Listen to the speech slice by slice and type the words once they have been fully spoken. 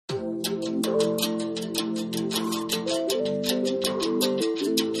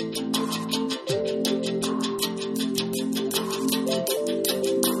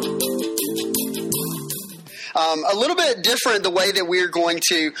a little bit different the way that we're going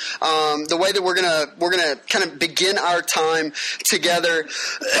to we're gonna kind of begin our time together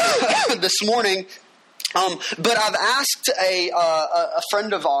this morning. But I've asked a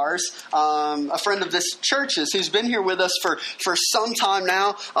friend of ours, a friend of this church's, who's been here with us for some time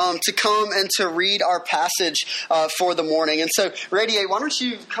now, to come and to read our passage for the morning. And so, Radiate, why don't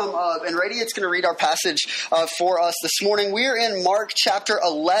you come up? And Radiate's going to read our passage for us this morning. We're in Mark chapter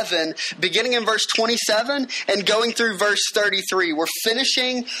 11, beginning in verse 27 and going through verse 33. We're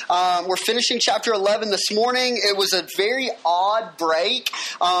finishing chapter 11 this morning. It was a very odd break,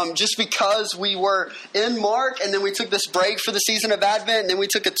 just because we were in Mark, and then we took this break for the season of Advent, and then we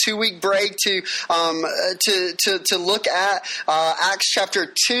took a 2-week break to look at Acts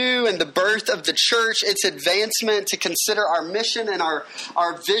chapter 2 and the birth of the church, its advancement, to consider our mission and our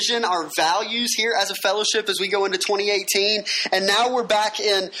vision, our values here as a fellowship as we go into 2018. And now we're back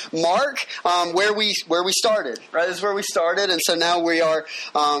in Mark, where we started. Right, this is where we started, and so now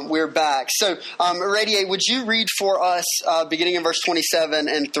we're back. So, Radiate, would you read for us beginning in verse 27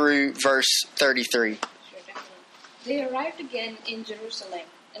 and through verse 33? They arrived again in Jerusalem,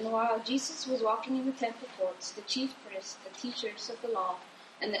 and while Jesus was walking in the temple courts, the chief priests, the teachers of the law,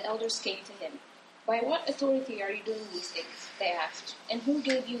 and the elders came to him. "By what authority are you doing these things?" they asked. "And who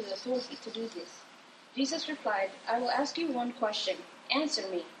gave you the authority to do this?" Jesus replied, "I will ask you one question. Answer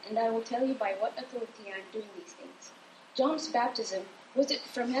me, and I will tell you by what authority I am doing these things. John's baptism, was it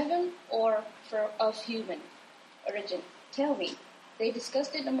from heaven or of human origin? Tell me." They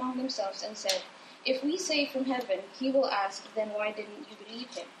discussed it among themselves and said, "If we say from heaven, he will ask, then why didn't you believe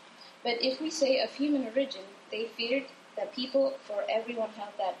him? But if we say of human origin," they feared that people, for everyone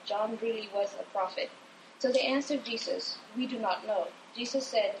held that John really was a prophet. So they answered Jesus, "We do not know." Jesus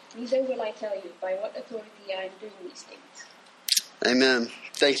said, "Neither will I tell you by what authority I am doing these things." Amen.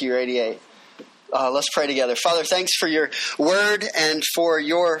 Thank you, Radiate. Let's pray together. Father, thanks for your word and for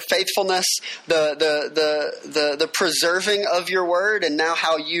your faithfulness, the preserving of your word, and now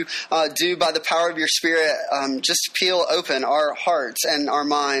how you do by the power of your Spirit just peel open our hearts and our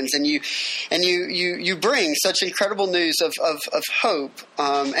minds, and you bring such incredible news of hope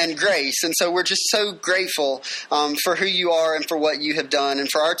and grace. And so we're just so grateful for who you are and for what you have done, and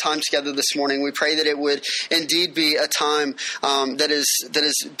for our time together this morning. We pray that it would indeed be a time that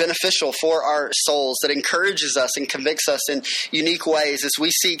is beneficial for our souls, that encourages us and convicts us in unique ways as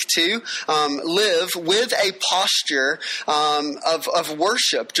we seek to live with a posture of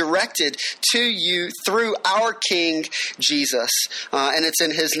worship directed to you through our King Jesus. And it's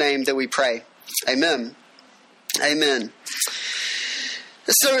in his name that we pray. Amen. Amen.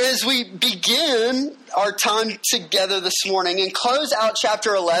 So as we begin our time together this morning and close out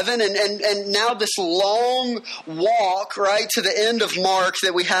chapter 11 and now this long walk, right, to the end of Mark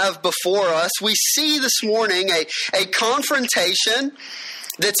that we have before us, we see this morning a confrontation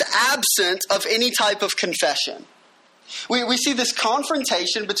that's absent of any type of confession. We see this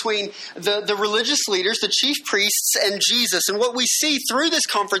confrontation between the religious leaders, the chief priests, and Jesus. And what we see through this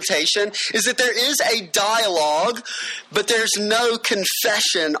confrontation is that there is a dialogue, but there's no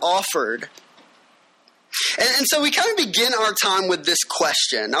confession offered. And so we kind of begin our time with this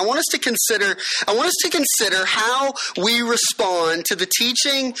question. I want us to consider how we respond to the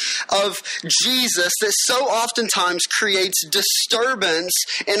teaching of Jesus that so oftentimes creates disturbance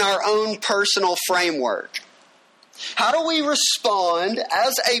in our own personal framework. How do we respond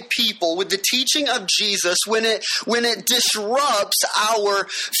as a people with the teaching of Jesus when it disrupts our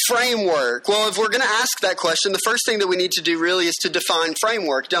framework? Well, if we're going to ask that question, the first thing that we need to do really is to define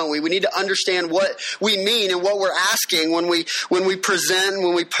framework, don't we? We need to understand what we mean and what we're asking when we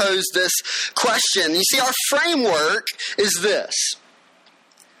pose this question. You see, our framework is this.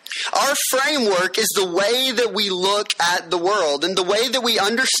 Our framework is the way that we look at the world and the way that we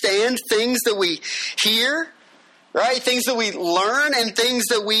understand things that we hear, right? Things that we learn and things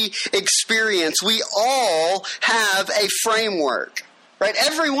that we experience. We all have a framework, right?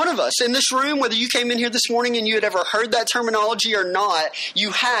 Every one of us in this room, whether you came in here this morning and you had ever heard that terminology or not,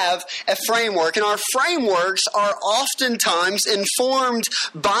 you have a framework. And our frameworks are oftentimes informed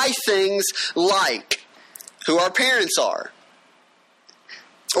by things like who our parents are,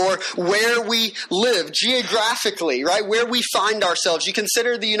 or where we live geographically, right? Where we find ourselves. You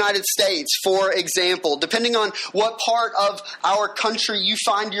consider the United States, for example. Depending on what part of our country you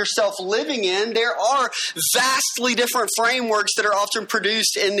find yourself living in, there are vastly different frameworks that are often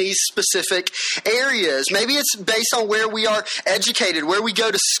produced in these specific areas. Maybe it's based on where we are educated, where we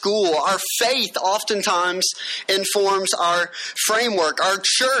go to school. Our faith oftentimes informs our framework. Our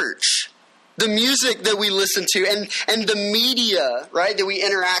church, the music that we listen to, and the media, right, that we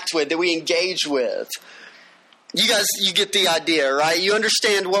interact with, that we engage with. You guys, you get the idea, right? You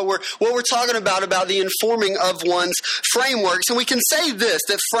understand what we're talking about the informing of one's frameworks. And we can say this,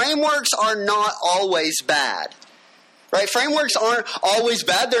 that frameworks are not always bad. Right? Frameworks aren't always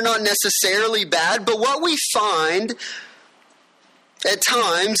bad. They're not necessarily bad. But what we find at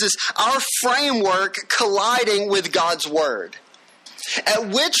times is our framework colliding with God's word. At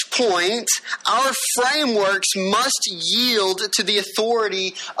which point, our frameworks must yield to the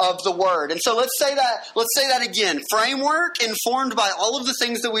authority of the word. And so let's say that again. Framework informed by all of the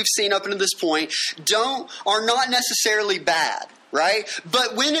things that we've seen up until this point are not necessarily bad. Right?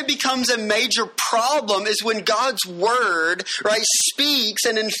 But when it becomes a major problem is when God's word, right, speaks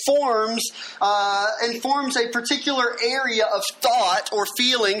and informs a particular area of thought or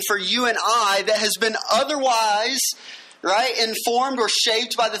feeling for you and I that has been otherwise, right, informed or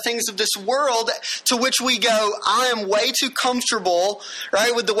shaped by the things of this world, to which we go, I am way too comfortable,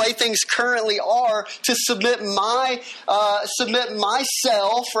 right, with the way things currently are to submit myself,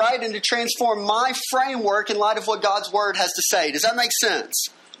 right, and to transform my framework in light of what God's word has to say. Does that make sense?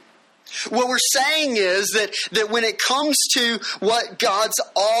 What we're saying is that when it comes to what God's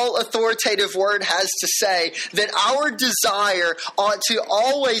all-authoritative word has to say, that our desire ought to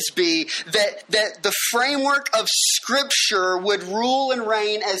always be that the framework of Scripture would rule and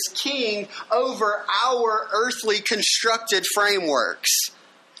reign as king over our earthly constructed frameworks.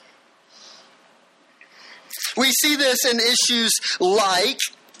 We see this in issues like,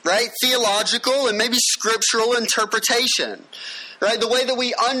 right, theological and maybe scriptural interpretation. Right, the way that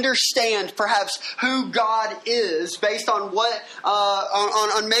we understand perhaps who God is based on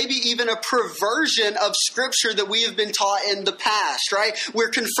on maybe even a perversion of Scripture that we have been taught in the past, right? We're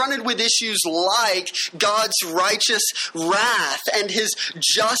confronted with issues like God's righteous wrath and His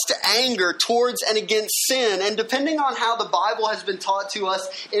just anger towards and against sin. And depending on how the Bible has been taught to us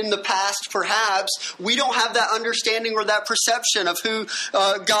in the past, perhaps, we don't have that understanding or that perception of who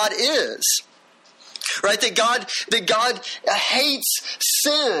God is. Right, that God hates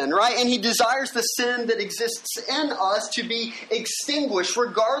sin, right? And He desires the sin that exists in us to be extinguished,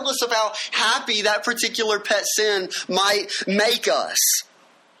 regardless of how happy that particular pet sin might make us.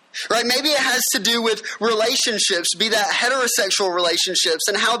 Right? Maybe it has to do with relationships, be that heterosexual relationships,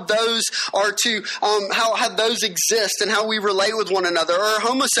 and how those are to how those exist and how we relate with one another, or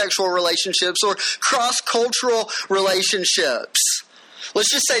homosexual relationships, or cross-cultural relationships. Let's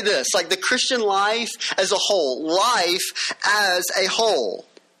just say this, like the Christian life as a whole.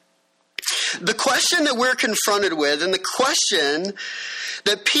 The question that we're confronted with, and the question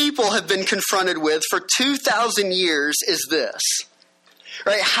that people have been confronted with for 2,000 years is this.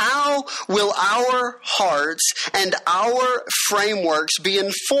 Right? How will our hearts and our frameworks be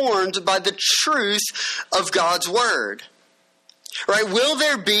informed by the truth of God's word? Right? Will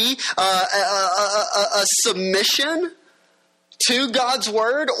there be a submission to God's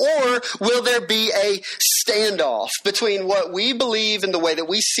word, or will there be a standoff between what we believe and the way that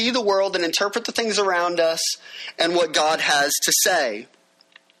we see the world and interpret the things around us and what God has to say?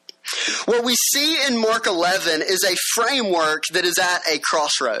 What we see in Mark 11 is a framework that is at a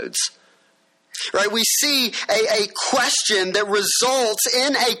crossroads. Right? We see a question that results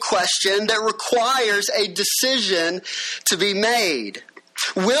in a question that requires a decision to be made.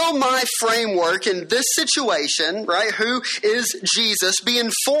 Will my framework in this situation, right, who is Jesus, be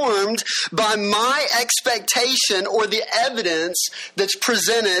informed by my expectation or the evidence that's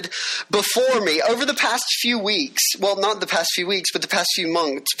presented before me? Over the past few weeks, well, not the past few weeks, but the past few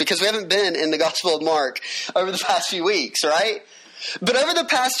months, because we haven't been in the Gospel of Mark over the past few weeks, right? But over the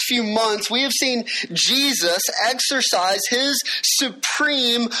past few months, we have seen Jesus exercise His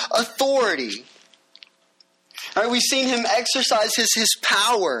supreme authority. Right, we've seen Him exercise his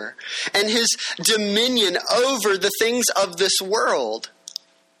power and His dominion over the things of this world.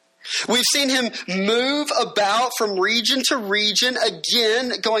 We've seen Him move about from region to region,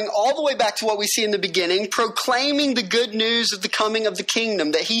 again, going all the way back to what we see in the beginning, proclaiming the good news of the coming of the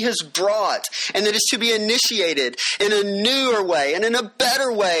kingdom that He has brought and that is to be initiated in a newer way and in a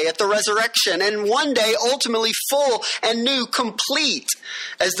better way at the resurrection, and one day ultimately full and new, complete,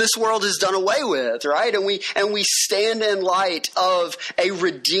 as this world is done away with, right? And we stand in light of a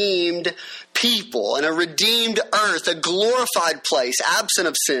redeemed people and a redeemed earth, a glorified place, absent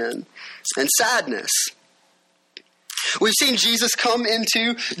of sin and sadness. We've seen Jesus come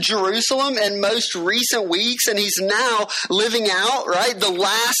into Jerusalem in most recent weeks, and He's now living out, right, the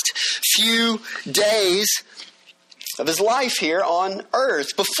last few days of His life here on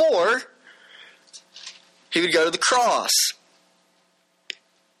earth before He would go to the cross.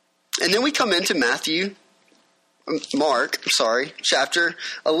 And then we come into Mark chapter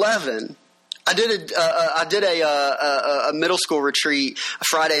 11. I did a middle school retreat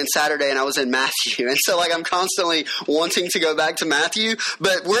Friday and Saturday, and I was in Matthew. And so, I'm constantly wanting to go back to Matthew,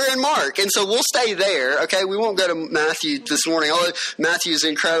 but we're in Mark, and so we'll stay there, okay? We won't go to Matthew this morning, although Matthew is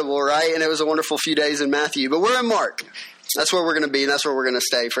incredible, right? And it was a wonderful few days in Matthew, but we're in Mark. That's where we're going to be, and that's where we're going to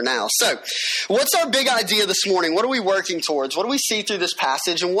stay for now. So, what's our big idea this morning? What are we working towards? What do we see through this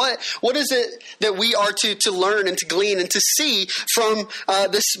passage? And what is it that we are to learn and to glean and to see from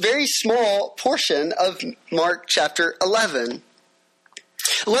this very small portion of Mark chapter 11?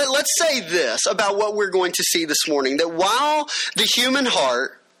 Let's say this about what we're going to see this morning, that while the human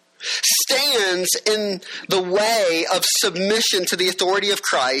heart stands in the way of submission to the authority of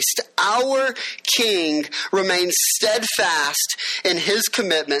Christ, our King remains steadfast in his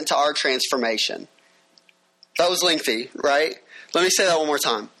commitment to our transformation. That was lengthy, right? Let me say that one more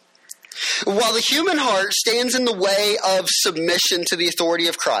time. While the human heart stands in the way of submission to the authority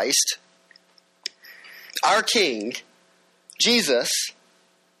of Christ, our King, Jesus,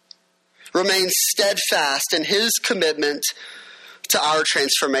 remains steadfast in his commitment to our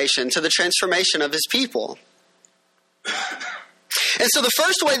transformation, to the transformation of his people. And so the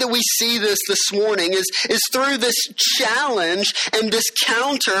first way that we see this morning is through this challenge and this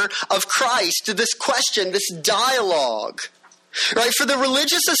counter of Christ, this question, this dialogue. Right? For the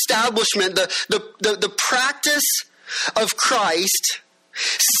religious establishment, the practice of Christ,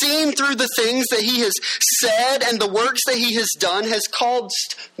 seen through the things that he has said and the works that he has done, has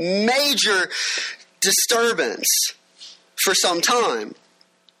caused major disturbance for some time.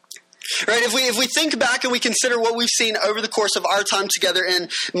 Right? If we think back and we consider what we've seen over the course of our time together in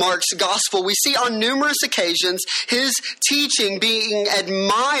Mark's gospel, we see on numerous occasions his teaching being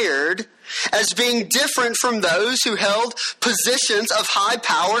admired as being different from those who held positions of high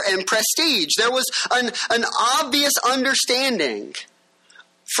power and prestige. There was an obvious understanding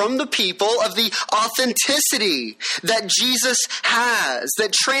from the people of the authenticity that Jesus has,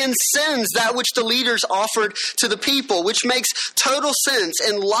 that transcends that which the leaders offered to the people, which makes total sense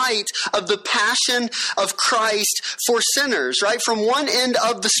in light of the passion of Christ for sinners, right? From one end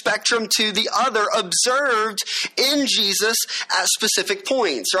of the spectrum to the other, observed in Jesus at specific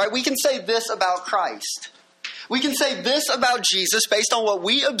points, right? We can say this about Christ. We can say this about Jesus based on what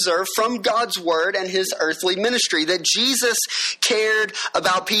we observe from God's word and his earthly ministry, that Jesus cared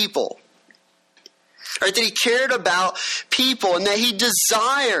about people. Right? That he cared about people and that he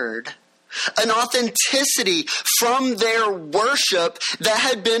desired an authenticity from their worship that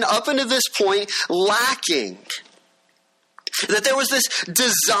had been up until this point lacking. That there was this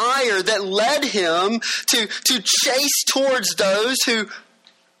desire that led him to chase towards those who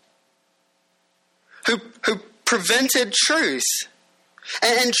prevented truth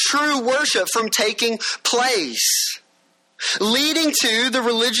and true worship from taking place, leading to the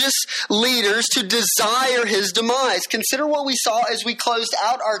religious leaders to desire his demise. Consider what we saw as we closed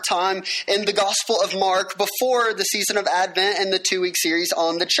out our time in the Gospel of Mark before the season of Advent and the 2-week series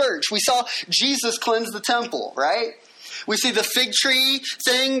on the church. We saw Jesus cleanse the temple, right? We see the fig tree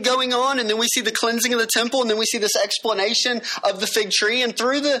thing going on, and then we see the cleansing of the temple, and then we see this explanation of the fig tree. And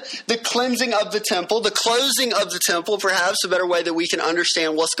through the cleansing of the temple, the closing of the temple, perhaps a better way that we can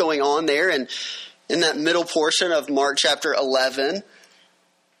understand what's going on there, and in that middle portion of Mark chapter 11,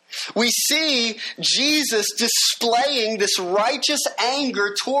 we see Jesus displaying this righteous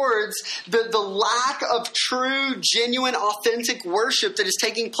anger towards the lack of true, genuine, authentic worship that is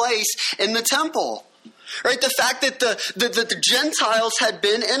taking place in the temple. Right, the fact that the Gentiles had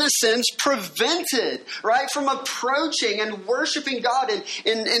been, in a sense, prevented, right, from approaching and worshiping God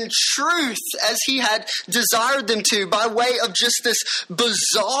in truth as he had desired them to, by way of just this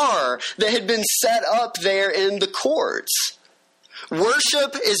bazaar that had been set up there in the courts.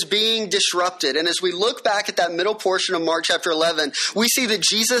 Worship is being disrupted. And as we look back at that middle portion of Mark chapter 11, we see that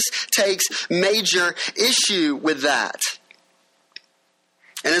Jesus takes major issue with that.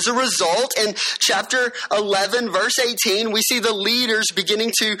 And as a result, in chapter 11, verse 18, we see the leaders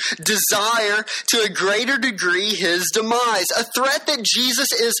beginning to desire to a greater degree his demise, a threat that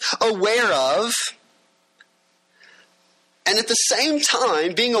Jesus is aware of. And at the same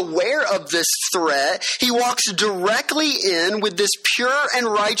time, being aware of this threat, he walks directly in with this pure and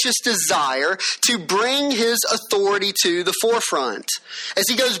righteous desire to bring his authority to the forefront. As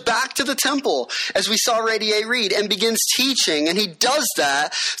he goes back to the temple, as we saw Radier read, and begins teaching, and he does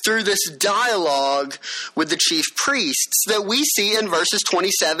that through this dialogue with the chief priests that we see in verses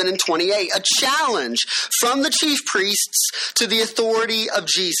 27 and 28, a challenge from the chief priests to the authority of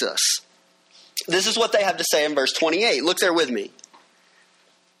Jesus. This is what they have to say in verse 28. Look there with me.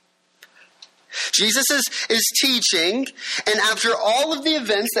 Jesus is teaching, and after all of the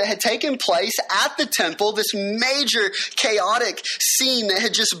events that had taken place at the temple, this major chaotic scene that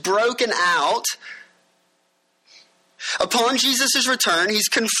had just broken out, upon Jesus' return, he's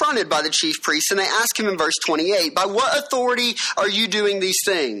confronted by the chief priests, and they ask him in verse 28, by what authority are you doing these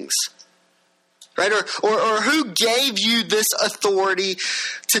things? Right? Or who gave you this authority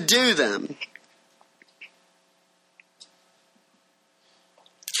to do them?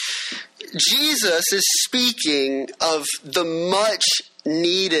 Jesus is speaking of the much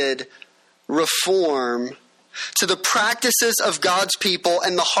needed reform to the practices of God's people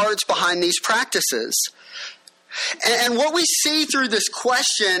and the hearts behind these practices. And what we see through this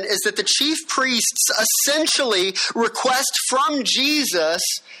question is that the chief priests essentially request from Jesus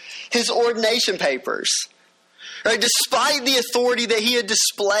his ordination papers, right? Despite the authority that he had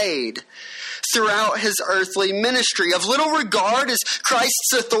displayed throughout his earthly ministry. Of little regard is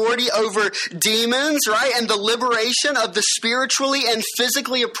Christ's authority over demons, right? And the liberation of the spiritually and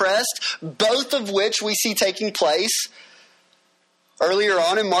physically oppressed, both of which we see taking place earlier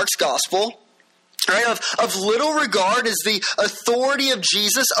on in Mark's gospel. Right? Of little regard is the authority of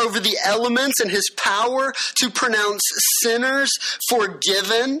Jesus over the elements and his power to pronounce sinners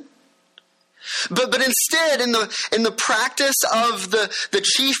forgiven. But instead, in the practice of the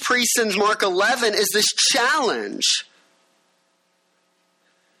chief priests in Mark 11 is this challenge.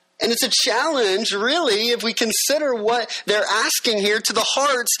 And it's a challenge, really, if we consider what they're asking here to the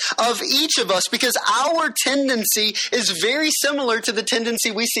hearts of each of us, because our tendency is very similar to the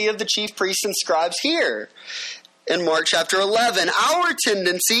tendency we see of the chief priests and scribes here in Mark chapter 11. Our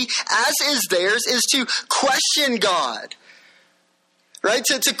tendency, as is theirs, is to question God. Right?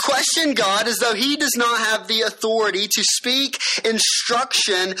 To question God as though he does not have the authority to speak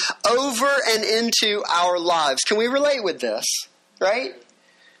instruction over and into our lives. Can we relate with this? Right?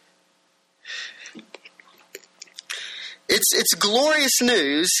 It's glorious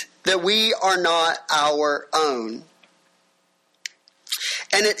news that we are not our own.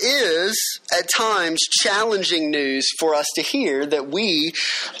 And it is, at times, challenging news for us to hear that we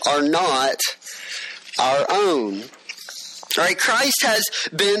are not our own. Right? Christ has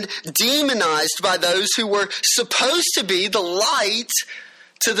been demonized by those who were supposed to be the light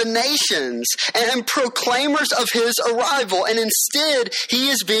to the nations and proclaimers of his arrival. And instead, he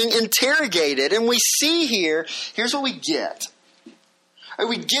is being interrogated. And we see here's what we get. Right?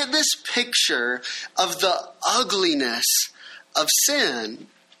 We get this picture of the ugliness of sin.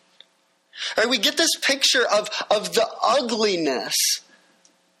 Right? We get this picture of the ugliness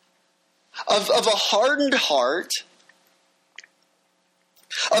of a hardened heart,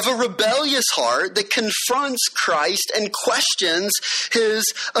 of a rebellious heart that confronts Christ and questions his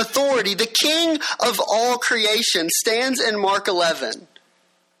authority. The King of all creation stands in Mark 11.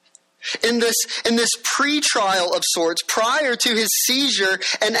 In this pre-trial of sorts, prior to his seizure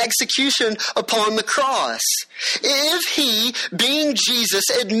and execution upon the cross. If he, being Jesus,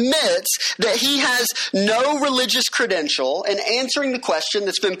 admits that he has no religious credential in answering the question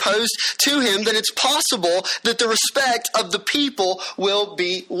that's been posed to him, then it's possible that the respect of the people will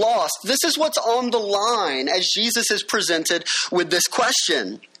be lost. This is what's on the line as Jesus is presented with this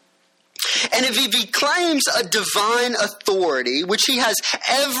question. And if he claims a divine authority, which he has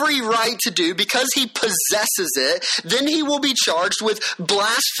every right to do because he possesses it, then he will be charged with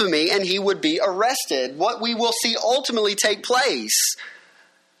blasphemy and he would be arrested. What we will see ultimately take place.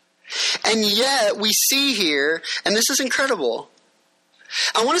 And yet we see here, and this is incredible,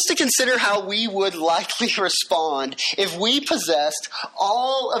 I want us to consider how we would likely respond if we possessed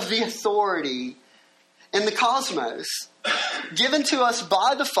all of the authority in the cosmos given to us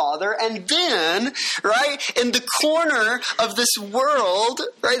by the Father, and then, right, in the corner of this world,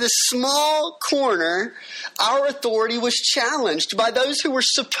 right, this small corner, our authority was challenged by those who were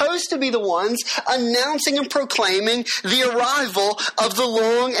supposed to be the ones announcing and proclaiming the arrival of the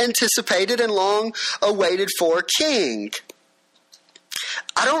long anticipated and long awaited for King.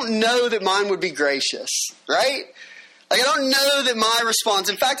 I don't know that mine would be gracious, right? Like, I don't know that my response,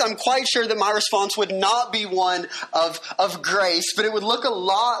 in fact, I'm quite sure that my response would not be one of grace, but it would look a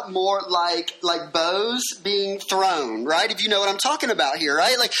lot more like bows being thrown, right? If you know what I'm talking about here,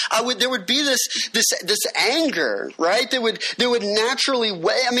 right? Like, there would be this anger, right? That would naturally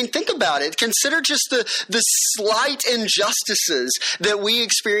weigh. I mean, think about it. Consider just the slight injustices that we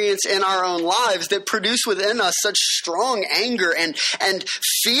experience in our own lives that produce within us such strong anger and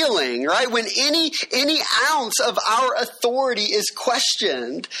feeling, right? When any ounce of our authority is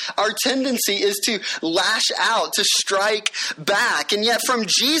questioned, our tendency is to lash out, to strike back. And yet from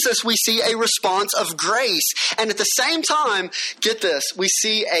Jesus, we see a response of grace. And at the same time, get this, we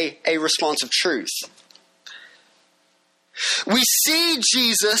see a response of truth. We see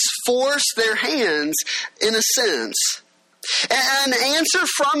Jesus force their hands in a sense. An answer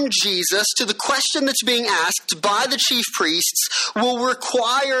from Jesus to the question that's being asked by the chief priests will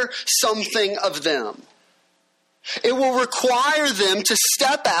require something of them. It will require them to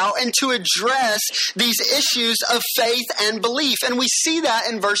step out and to address these issues of faith and belief. And we see that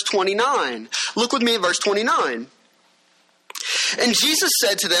in verse 29. Look with me at verse 29. And Jesus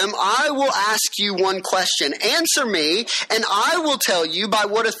said to them, I will ask you one question. Answer me, and I will tell you by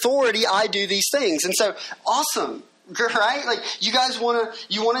what authority I do these things. And so, awesome, right? Like, you guys want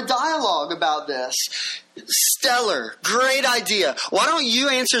a dialogue about this. Stellar, great idea. Why don't you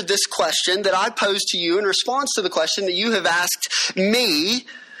answer this question that I posed to you in response to the question that you have asked me?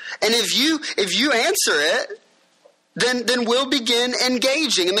 And if you answer it, then we'll begin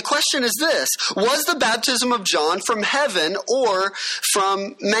engaging. And the question is this: was the baptism of John from heaven or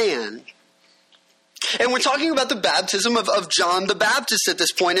from man? And we're talking about the baptism of John the Baptist at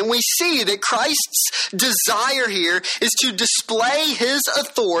this point. And we see that Christ's desire here is to display his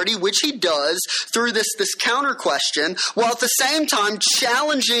authority, which he does through this counter question, while at the same time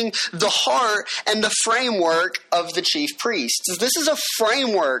challenging the heart and the framework of the chief priests. This is a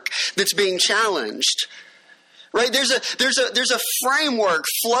framework that's being challenged. Right? There's a framework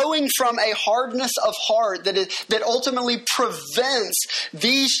flowing from a hardness of heart that ultimately prevents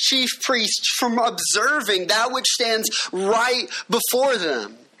these chief priests from observing that which stands right before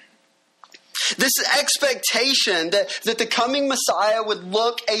them. This expectation that the coming Messiah would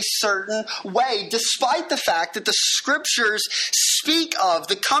look a certain way, despite the fact that the scriptures speak of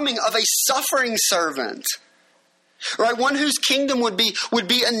the coming of a suffering servant. Right, one whose kingdom would be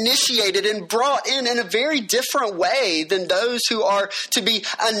initiated and brought in a very different way than those who are to be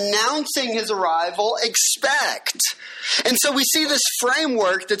announcing his arrival expect. And so we see this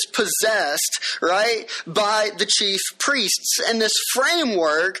framework that's possessed, right, by the chief priests. And this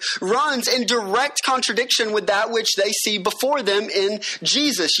framework runs in direct contradiction with that which they see before them in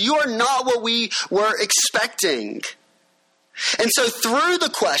Jesus. You are not what we were expecting. And so through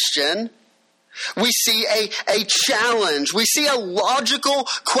the question, we see a challenge. We see a logical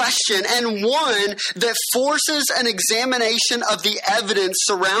question, and one that forces an examination of the evidence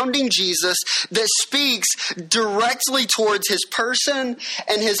surrounding Jesus that speaks directly towards his person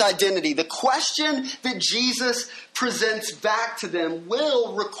and his identity. The question that Jesus presents back to them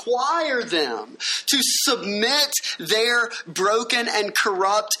will require them to submit their broken and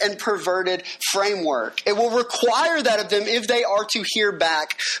corrupt and perverted framework. It will require that of them if they are to hear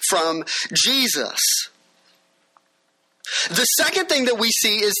back from Jesus. The second thing that we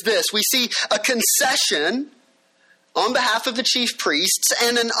see is this. We see a concession on behalf of the chief priests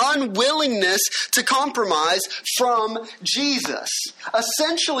and an unwillingness to compromise from Jesus.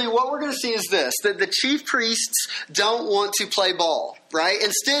 Essentially, what we're going to see is this, that the chief priests don't want to play ball, right?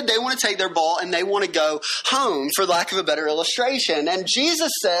 Instead, they want to take their ball and they want to go home, for lack of a better illustration. And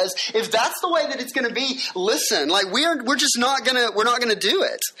Jesus says, if that's the way that it's going to be, listen, like we're not going to do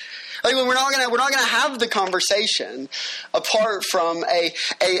it. Like, we're not going to have the conversation apart from a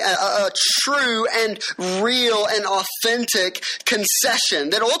true and real and authentic concession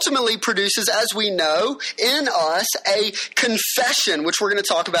that ultimately produces, as we know, in us a confession, which we're going to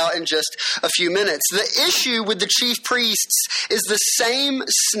talk about in just a few minutes. The issue with the chief priests is the same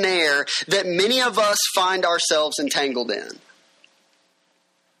snare that many of us find ourselves entangled in.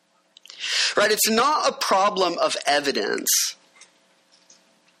 Right? It's not a problem of evidence.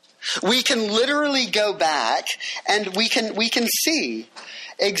 We can literally go back and we can see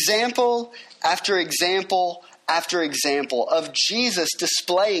example after example after example of Jesus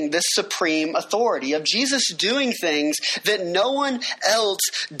displaying this supreme authority, of Jesus doing things that no one else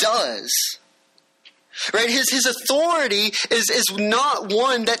does. Right? His authority is not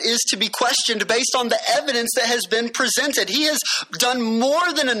one that is to be questioned based on the evidence that has been presented. He has done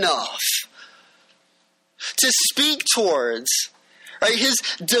more than enough to speak towards, right, his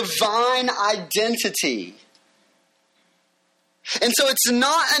divine identity. And so it's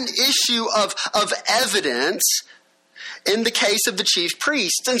not an issue of evidence in the case of the chief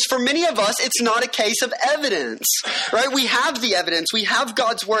priests. And for many of us, it's not a case of evidence, right? We have the evidence. We have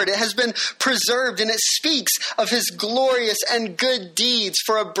God's word. It has been preserved, and it speaks of his glorious and good deeds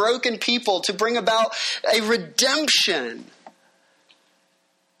for a broken people to bring about a redemption.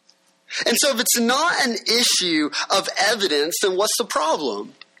 And so if it's not an issue of evidence, then what's the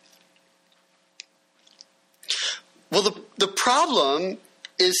problem? Well, the problem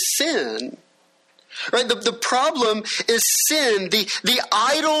is sin. Right? The problem is sin. The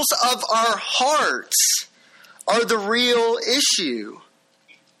idols of our hearts are the real issue.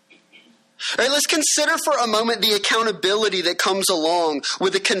 All right, let's consider for a moment the accountability that comes along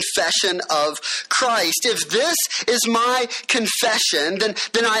with the confession of Christ. If this is my confession,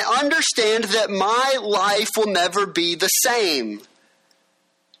 then I understand that my life will never be the same.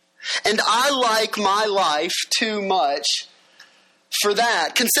 And I like my life too much for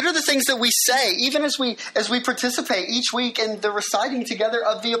that. Consider the things that we say, even as we participate each week in the reciting together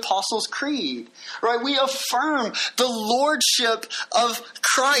of the Apostles' Creed. Right? We affirm the lordship of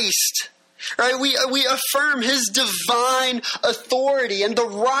Christ. Right? We affirm his divine authority and the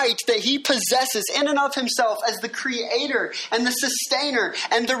right that he possesses in and of himself as the creator and the sustainer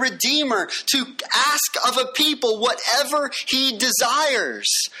and the redeemer to ask of a people whatever he desires.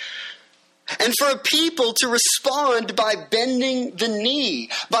 And for a people to respond by bending the knee,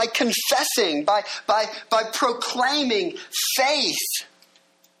 by confessing, by proclaiming faith,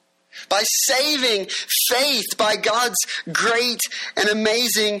 by saving faith by God's great and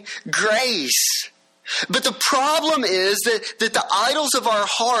amazing grace. But the problem is that the idols of our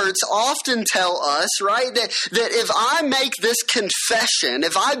hearts often tell us, right, that if I make this confession,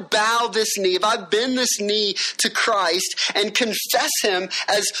 if I bow this knee, if I bend this knee to Christ and confess him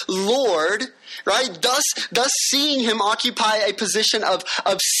as Lord, right, thus seeing him occupy a position of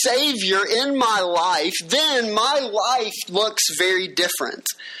Savior in my life, then my life looks very different,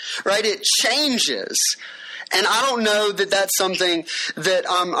 right? It changes. And I don't know that that's something that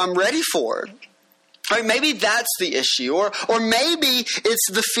I'm ready for. Right, maybe that's the issue, or maybe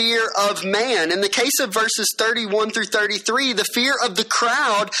it's the fear of man. In the case of verses 31 through 33, the fear of the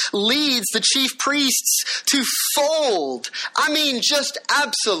crowd leads the chief priests to fold. I mean, just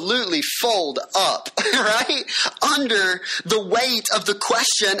absolutely fold up, right? Under the weight of the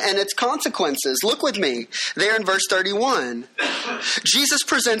question and its consequences. Look with me there in verse 31. Jesus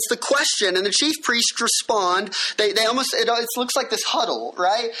presents the question, and the chief priests respond. They almost, it looks like this huddle,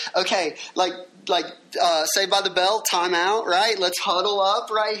 right? Okay, like Saved by the Bell, time out, right? Let's huddle up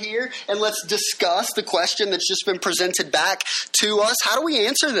right here and let's discuss the question that's just been presented back to us. How do we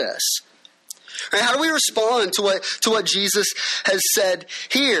answer this? Right? How do we respond to what Jesus has said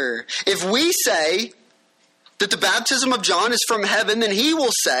here? If we say that the baptism of John is from heaven, then he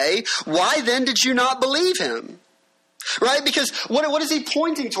will say, why then did you not believe him? Right? Because what is he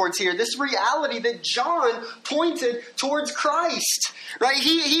pointing towards here? This reality that John pointed towards Christ. Right?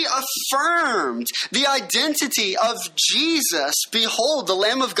 He affirmed the identity of Jesus. Behold, the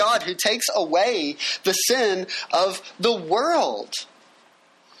Lamb of God who takes away the sin of the world.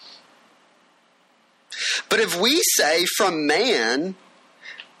 But if we say from man,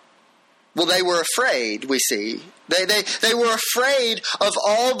 well, they were afraid, we see. They were afraid of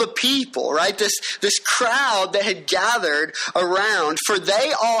all the people, right? This crowd that had gathered around, for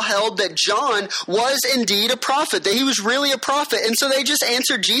they all held that John was indeed a prophet, that he was really a prophet. And so they just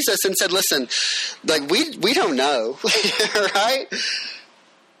answered Jesus and said, listen, like we don't know, right?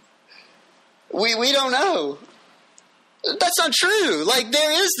 We don't know. That's not true. Like,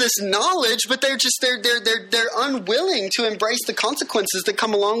 there is this knowledge, but they're unwilling to embrace the consequences that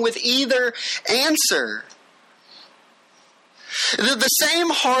come along with either answer. The same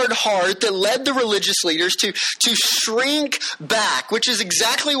hard heart that led the religious leaders to shrink back, which is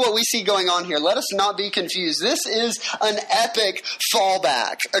exactly what we see going on here. Let us not be confused. This is an epic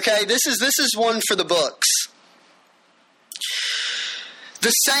fallback. Okay, this is one for the books. The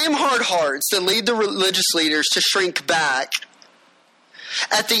same hard hearts that lead the religious leaders to shrink back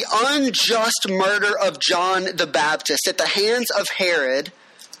at the unjust murder of John the Baptist at the hands of Herod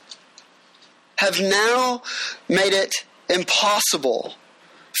have now made it impossible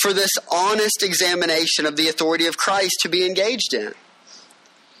for this honest examination of the authority of Christ to be engaged in.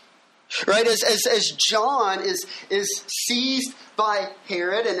 Right? As John is seized by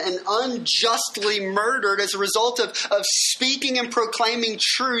Herod and unjustly murdered as a result of speaking and proclaiming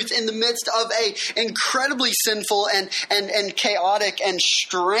truth in the midst of a incredibly sinful and chaotic and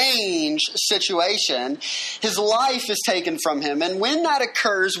strange situation, his life is taken from him. And when that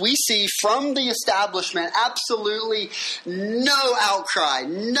occurs, we see from the establishment absolutely no outcry,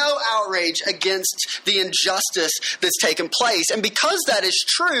 no outrage against the injustice that's taken place. And because that is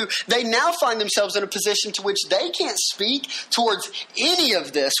true, they now find themselves in a position to which they can't speak towards any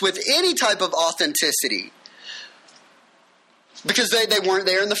of this with any type of authenticity. Because they weren't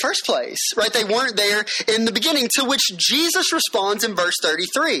there in the first place, right? They weren't there in the beginning, to which Jesus responds in verse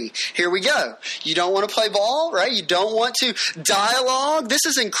 33. Here we go. You don't want to play ball, right? You don't want to dialogue? This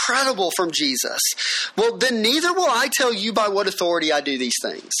is incredible from Jesus. Well, then neither will I tell you by what authority I do these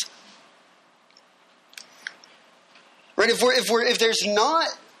things. Right? If there's not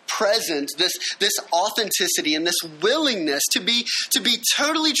present this authenticity and this willingness to be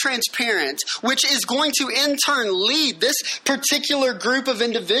totally transparent, which is going to in turn lead this particular group of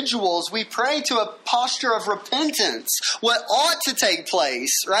individuals, we pray, to a posture of repentance. What ought to take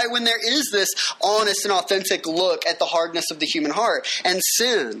place, right, when there is this honest and authentic look at the hardness of the human heart and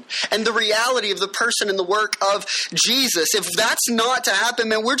sin and the reality of the person and the work of Jesus. If that's not to happen,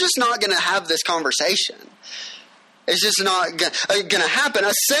 man, we're just not going to have this conversation. It's just not going to happen.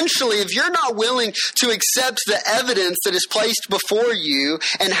 Essentially, if you're not willing to accept the evidence that is placed before you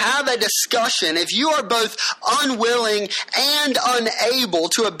and have a discussion, if you are both unwilling and unable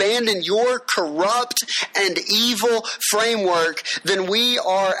to abandon your corrupt and evil framework, then we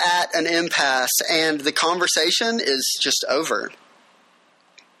are at an impasse and the conversation is just over.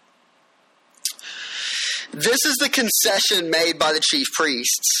 This is the concession made by the chief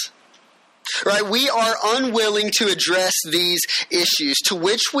priests. Right, we are unwilling to address these issues, to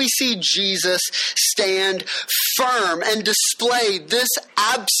which we see Jesus stand firm and display this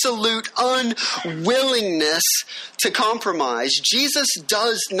absolute unwillingness to compromise. Jesus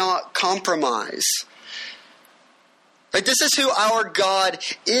does not compromise. Right, this is who our God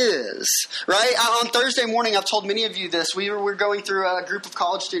is, right? On Thursday morning, I've told many of you this. We're going through, a group of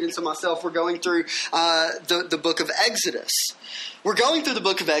college students and myself, we're going through the book of Exodus. We're going through the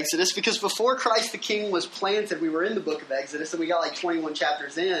book of Exodus because before Christ the King was planted, we were in the book of Exodus, and we got like 21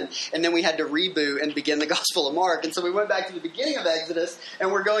 chapters in, and then we had to reboot and begin the Gospel of Mark. And so we went back to the beginning of Exodus,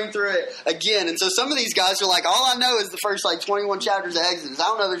 and we're going through it again. And so some of these guys are like, all I know is the first like 21 chapters of Exodus. I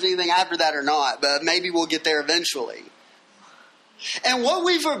don't know if there's anything after that or not, but maybe we'll get there eventually. And what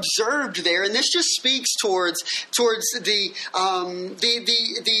we've observed there, and this just speaks towards the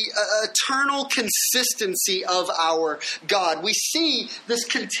eternal consistency of our God. We see this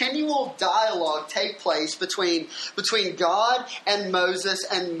continual dialogue take place between God and Moses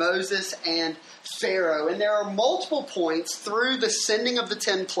and Pharaoh. And there are multiple points through the sending of the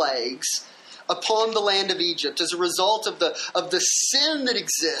 10 plagues upon the land of Egypt as a result of the sin that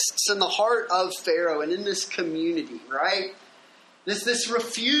exists in the heart of Pharaoh and in this community, right? This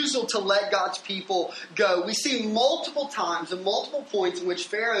refusal to let God's people go. We see multiple times and multiple points in which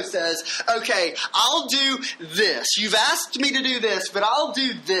Pharaoh says, okay, I'll do this. You've asked me to do this, but I'll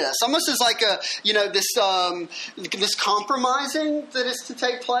do this. Almost as like this compromising that is to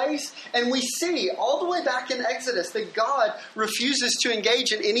take place. And we see all the way back in Exodus that God refuses to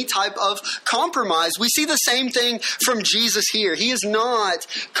engage in any type of compromise. We see the same thing from Jesus here. He is not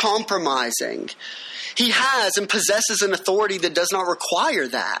compromising. He has and possesses an authority that does not require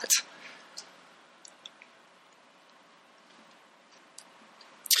that.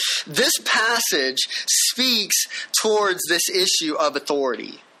 This passage speaks towards this issue of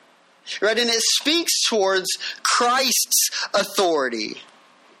authority, right? And it speaks towards Christ's authority.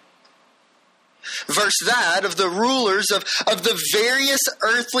 Verse that of the rulers of the various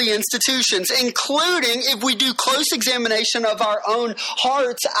earthly institutions, including, if we do close examination of our own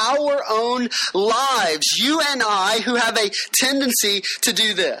hearts, our own lives. You and I who have a tendency to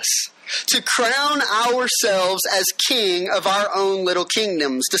do this, to crown ourselves as king of our own little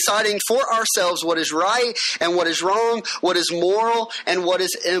kingdoms, deciding for ourselves what is right and what is wrong, what is moral and what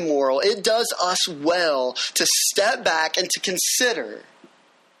is immoral. It does us well to step back and to consider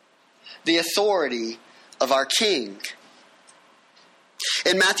the authority of our King.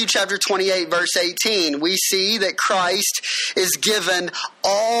 In Matthew chapter 28, verse 18, we see that Christ is given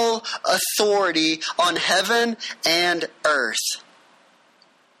all authority on heaven and earth.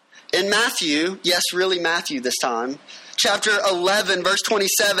 In Matthew, yes, really Matthew this time, chapter 11, verse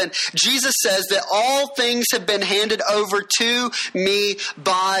 27, Jesus says that all things have been handed over to me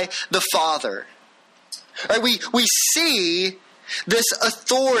by the Father. Right, we see this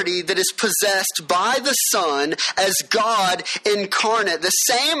authority that is possessed by the Son as God incarnate. The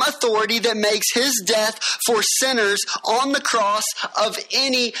same authority that makes his death for sinners on the cross of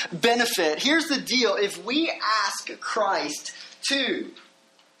any benefit. Here's the deal. If we ask Christ to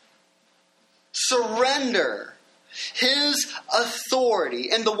surrender his authority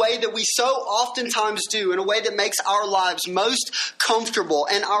in the way that we so oftentimes do, in a way that makes our lives most comfortable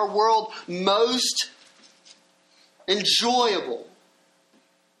and our world most enjoyable,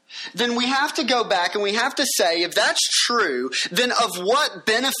 then we have to go back and we have to say, if that's true, then of what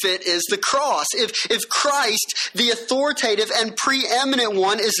benefit is the cross? If Christ, the authoritative and preeminent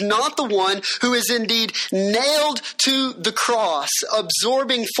one, is not the one who is indeed nailed to the cross,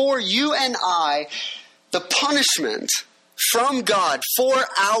 absorbing for you and I the punishment from God for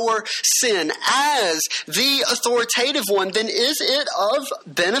our sin as the authoritative one, then is it of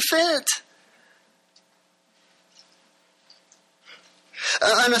benefit?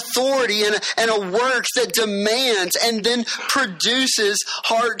 An authority and a work that demands and then produces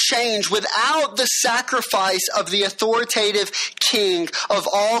heart change without the sacrifice of the authoritative King of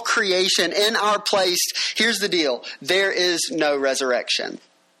all creation in our place. Here's the deal. There is no resurrection.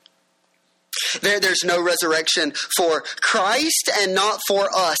 There's no resurrection for Christ and not for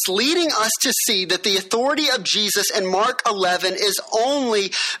us, leading us to see that the authority of Jesus in Mark 11 is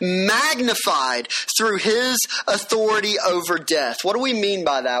only magnified through his authority over death. What do we mean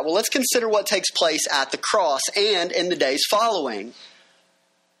by that? Well, let's consider what takes place at the cross and in the days following.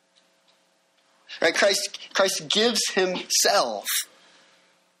 Right? Christ gives himself,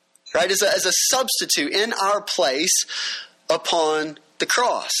 right, as a substitute in our place upon the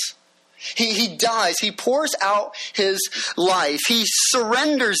cross. He dies. He pours out his life. He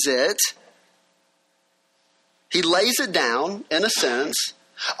surrenders it. He lays it down, in a sense,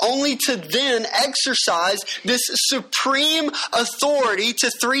 only to then exercise this supreme authority to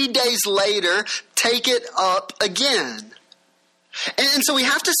 3 days later take it up again. And so we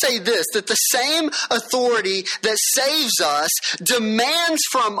have to say this, that the same authority that saves us demands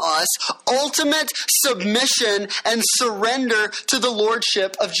from us ultimate submission and surrender to the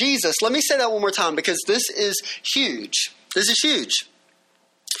lordship of Jesus. Let me say that one more time because this is huge. This is huge.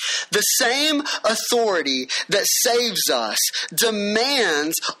 The same authority that saves us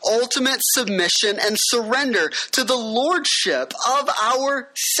demands ultimate submission and surrender to the lordship of our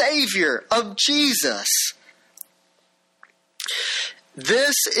Savior, of Jesus.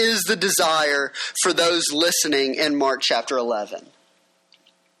 This is the desire for those listening in Mark chapter 11.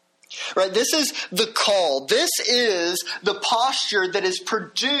 Right? This is the call. This is the posture that is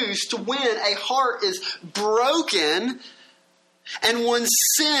produced when a heart is broken and when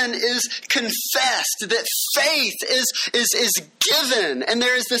sin is confessed, that faith is given, and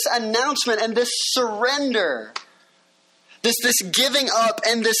there is this announcement and this surrender. This giving up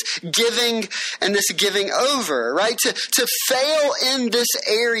and this giving over, right? To fail in this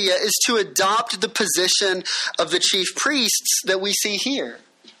area is to adopt the position of the chief priests that we see here.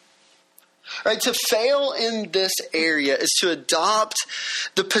 Right? To fail in this area is to adopt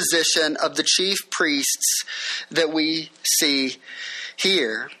the position of the chief priests that we see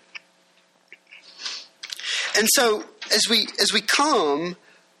here. And so as we come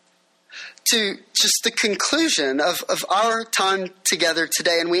to just the conclusion of our time together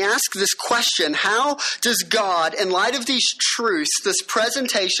today, and we ask this question: how does God, in light of these truths, this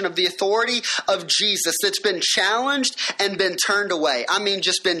presentation of the authority of Jesus that's been challenged and been turned away,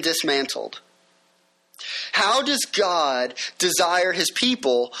 just been dismantled, how does God desire his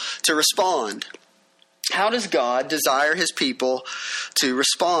people to respond? How does God desire his people to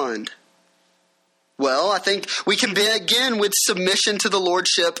respond? Well, I think we can begin with submission to the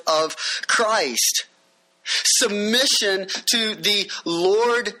lordship of Christ. Submission to the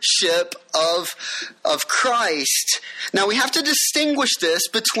lordship of Christ. Now, we have to distinguish this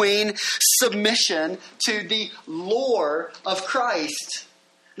between submission to the lore of Christ.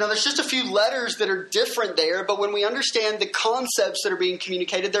 Now, there's just a few letters that are different there, but when we understand the concepts that are being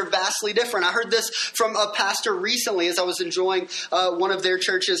communicated, they're vastly different. I heard this from a pastor recently as I was enjoying one of their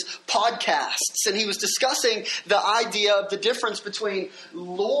church's podcasts, and he was discussing the idea of the difference between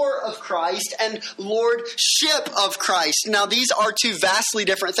lore of Christ and lordship of Christ. Now, these are two vastly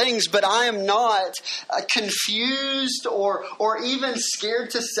different things, but I am not confused or even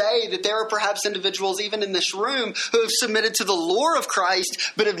scared to say that there are perhaps individuals even in this room who have submitted to the lore of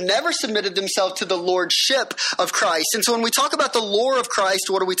Christ, but have never submitted themselves to the lordship of Christ. And so when we talk about the lore of Christ,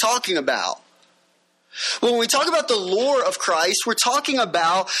 what are we talking about? Well, when we talk about the lore of Christ, we're talking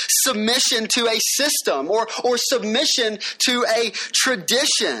about submission to a system or submission to a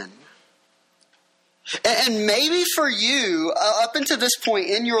tradition. And maybe for you, up until this point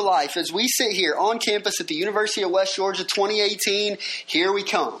in your life, as we sit here on campus at the University of West Georgia 2018, here we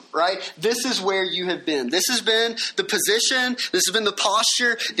come, right? This is where you have been. This has been the position, this has been the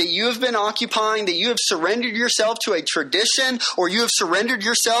posture that you have been occupying, that you have surrendered yourself to a tradition, or you have surrendered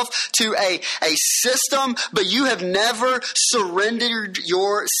yourself to a system, but you have never surrendered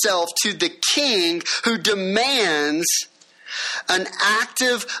yourself to the King who demands an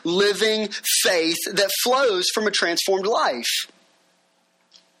active, living faith that flows from a transformed life.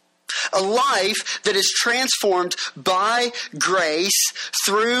 A life that is transformed by grace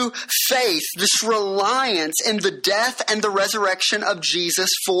through faith. This reliance in the death and the resurrection of Jesus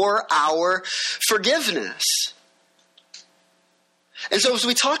for our forgiveness. And so as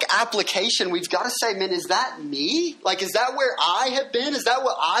we talk application, we've got to say, man, is that me? Like, is that where I have been? Is that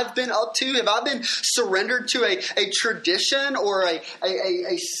what I've been up to? Have I been surrendered to a tradition or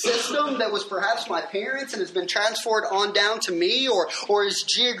a system that was perhaps my parents and has been transferred on down to me, or is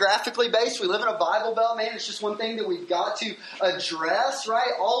geographically based? We live in a Bible Belt, man. It's just one thing that we've got to address,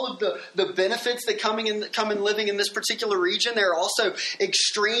 right? All of the benefits that come in living in this particular region. There are also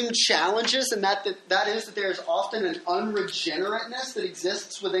extreme challenges, and that is that there is often an unregenerateness that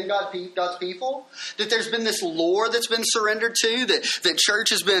exists within God's people, that there's been this lore that's been surrendered to, that church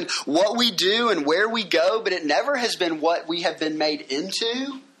has been what we do and where we go, but it never has been what we have been made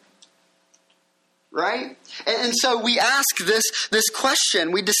into. Right? And so we ask this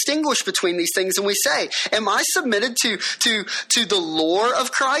question, we distinguish between these things, and we say, am I submitted to the lore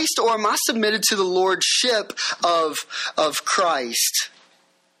of Christ, or am I submitted to the lordship of Christ?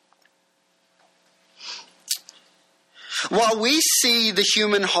 While we see the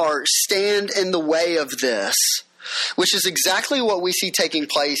human heart stand in the way of this, which is exactly what we see taking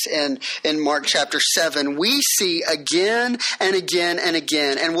place in Mark chapter 7, we see again and again and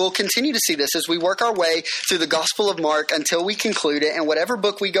again, and we'll continue to see this as we work our way through the Gospel of Mark until we conclude it, and whatever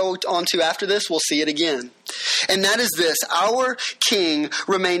book we go on to after this, we'll see it again. And that is this: our King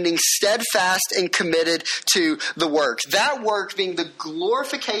remaining steadfast and committed to the work. That work being the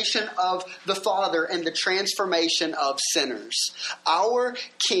glorification of the Father and the transformation of sinners. Our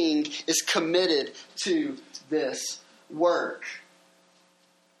King is committed to this work.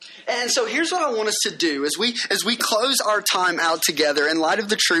 And so here's what I want us to do as we close our time out together in light of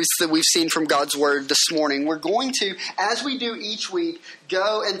the truths that we've seen from God's Word this morning. We're going to, as we do each week,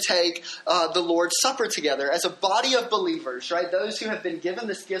 go and take the Lord's Supper together as a body of believers, right? Those who have been given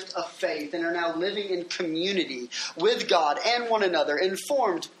this gift of faith and are now living in community with God and one another,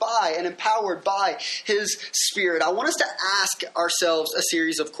 informed by and empowered by His Spirit. I want us to ask ourselves a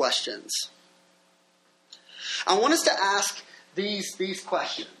series of questions. I want us to ask these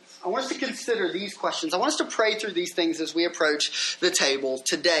questions. I want us to consider these questions. I want us to pray through these things as we approach the table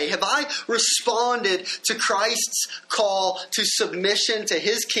today. Have I responded to Christ's call to submission to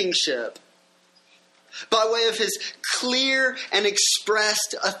His kingship by way of His clear and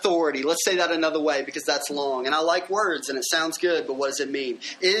expressed authority? Let's say that another way, because that's long. And I like words and it sounds good, but what does it mean?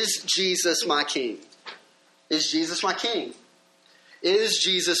 Is Jesus my King? Is Jesus my King? Is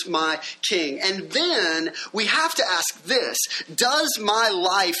Jesus my King? And then we have to ask this: does my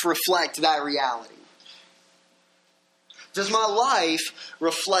life reflect that reality? Does my life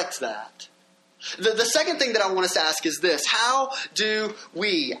reflect that? The second thing that I want us to ask is this: how do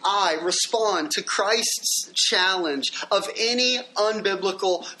I respond to Christ's challenge of any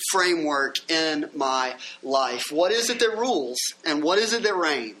unbiblical framework in my life? What is it that rules and what is it that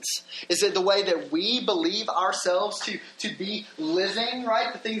reigns? Is it the way that we believe ourselves to be living,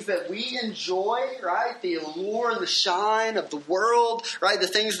 right? The things that we enjoy, right? The allure and the shine of the world, right? The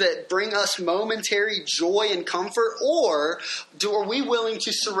things that bring us momentary joy and comfort? Or are we willing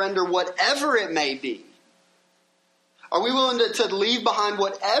to surrender whatever it may be? Are we willing to leave behind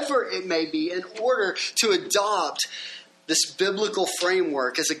whatever it may be in order to adopt this biblical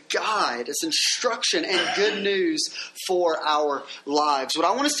framework as a guide, as instruction and good news for our lives? What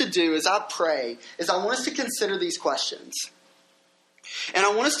I want us to do as I pray is I want us to consider these questions. And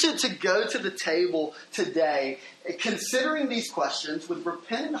I want us to go to the table today considering these questions with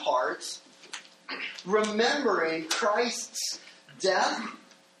repentant hearts, remembering Christ's death,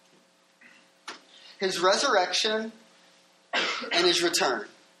 His resurrection, and His return.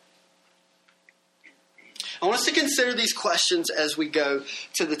 I want us to consider these questions as we go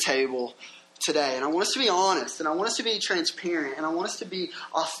to the table today. And I want us to be honest, and I want us to be transparent, and I want us to be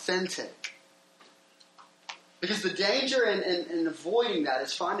authentic. Because the danger in avoiding that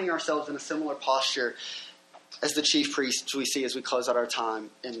is finding ourselves in a similar posture as the chief priests we see as we close out our time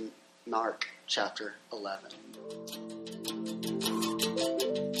in Mark chapter 11.